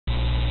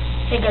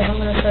Hey guys,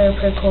 I'm going to show you a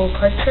pretty cool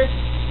card trick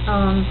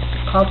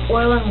called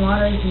oil and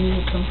water. You can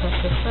use it to impress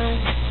your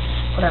friends,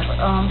 whatever.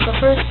 So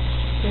first,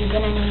 you're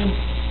going to need,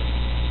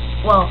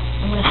 well,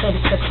 I'm going to show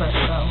you the trick first.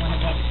 So I'm going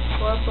to get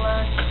 4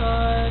 black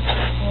cards,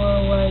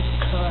 4 white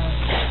cards.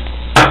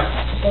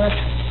 Put the rest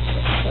to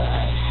the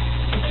side.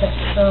 Okay,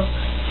 so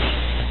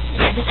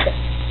this is the trick.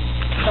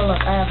 So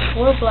look, I have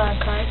 4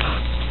 black cards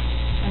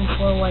and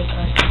 4 white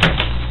cards.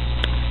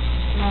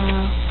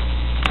 Now,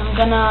 I'm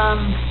going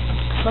to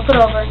flip it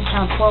over and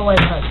count 4 white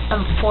cards.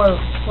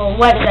 Well,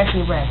 white is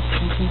actually red,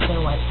 so I'm going to say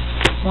white.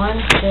 1,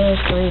 2,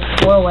 3,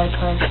 4 white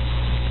cards.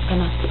 I'm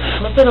going to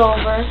flip it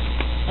over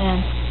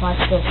and watch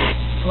this.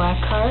 Black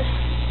card,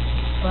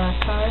 black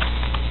card,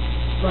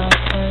 black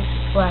card,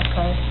 black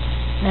card.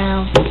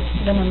 Now,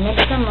 I'm going to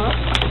mix them up.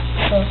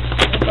 So,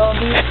 pick all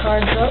these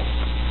cards up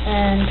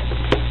and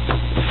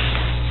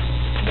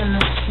I'm going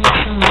to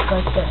mix them up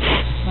like this.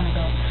 I'm going to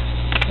go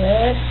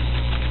red,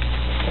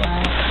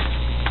 black,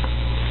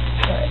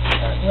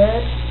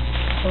 red,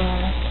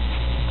 black,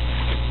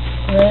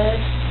 red,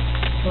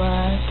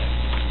 black,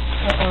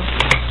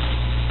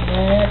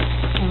 red,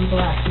 and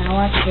black. Now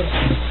watch this.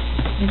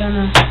 I'm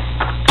gonna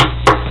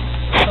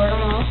sort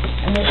them all,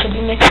 and they should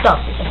be mixed up.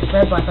 It's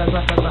red, black, red,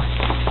 black, red, black.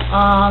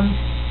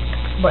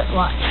 But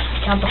watch.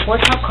 Count the 4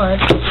 top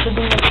cards, so it should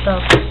be mixed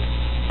up.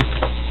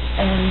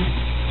 And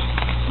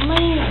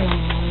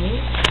amazingly,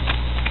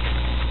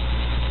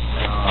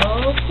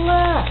 all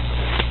black.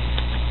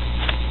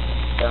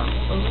 Don't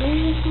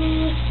believe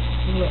me?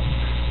 Look.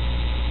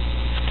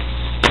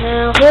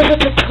 Now, here's a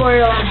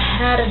tutorial on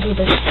how to do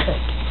this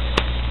trick.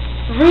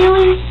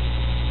 Really,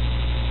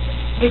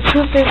 the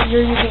truth is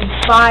you're using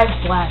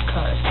 5 black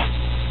cards.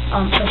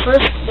 So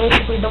first,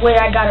 basically, the way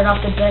I got it off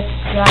the deck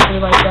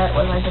exactly like that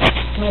was I just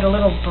made a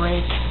little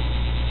break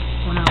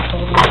when I was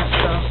holding it.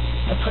 So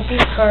I put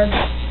these cards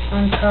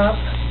on top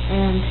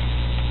and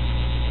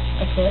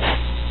like this.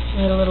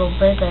 Made a little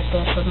break like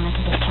this so then I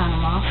can just count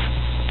them off.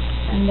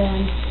 And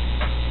then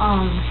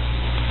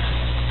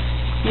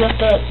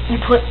you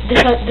put this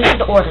is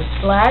the order: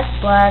 black,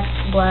 black,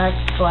 black,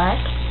 black,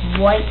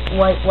 white,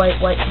 white, white,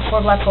 white,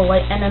 4 black, 4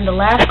 white, and then the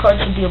last card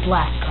should be a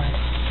black card.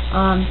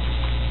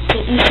 So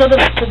you show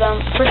this to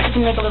them. First, you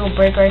can make a little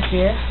break right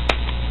here,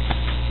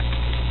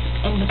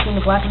 in between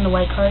the black and the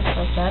white cards,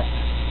 like that,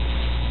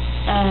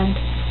 and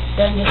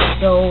then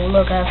just go.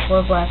 Look, I have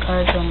 4 black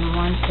cards and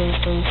 1, 2,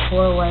 3,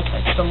 4 white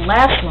cards. The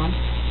last one,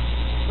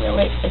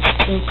 really, it's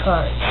 2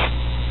 cards.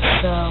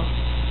 So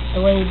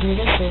the way you do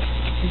this is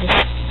you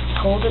just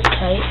hold it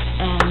tight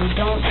and you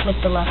don't flip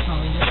the left one,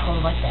 you just hold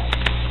it like that.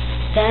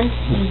 Then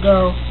you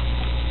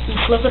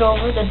flip it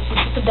over, you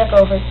flip the deck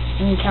over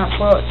and you count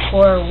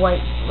 4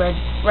 white,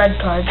 red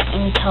cards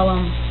and you tell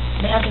them,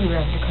 they have to be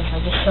red because I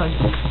just showed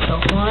you.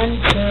 So 1,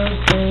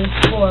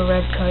 2, 3, 4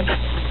 red cards.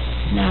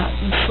 Now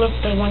you flip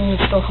the one you're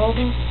still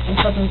holding and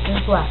flip them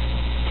to black.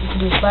 You can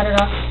do slide it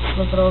off,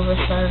 flip it over,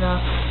 slide it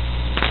off,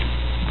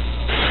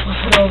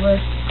 flip it over,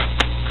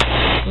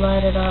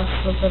 slide it off,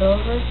 flip it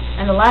over,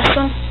 and the last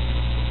one,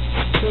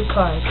 2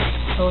 cards.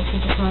 So what you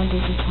just want to do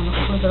is you just want to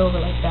flip it over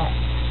like that.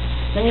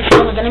 Then you're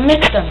still going to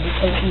mix them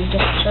because you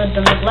just showed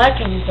them the black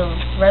and the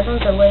red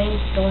ones are laying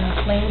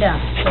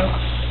down. So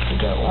you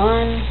get 1,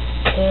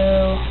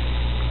 2,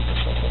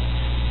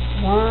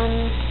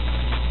 1.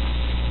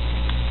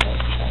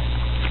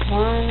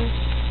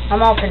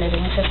 I'm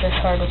alternating. It's just as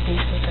hard with these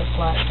because they're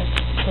plastic.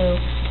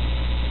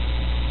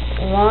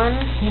 2,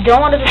 1. You don't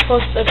want to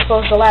expose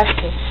the last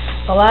 2.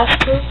 The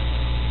last 2,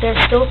 there's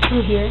still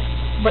 2 here,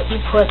 but you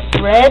put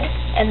red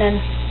and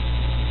then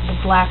the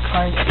black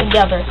cards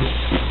together.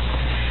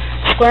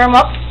 Square them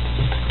up,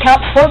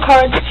 count 4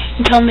 cards,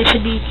 and tell them they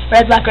should be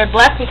red, black, red,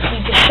 black, because you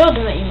just showed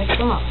them that you mixed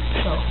them up.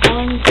 So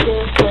 1,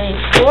 2, 3,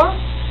 4.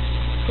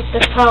 Put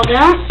this pile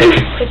down,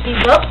 put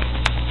these up,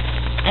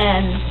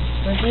 and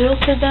reveal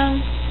to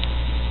them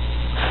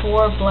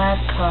 4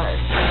 black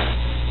cards.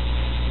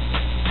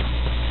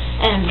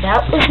 And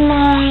that was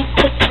my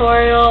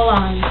tutorial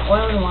on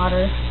oil and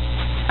water.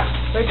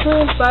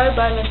 Virtually inspired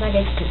by Miss 2.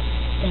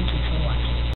 Thank you.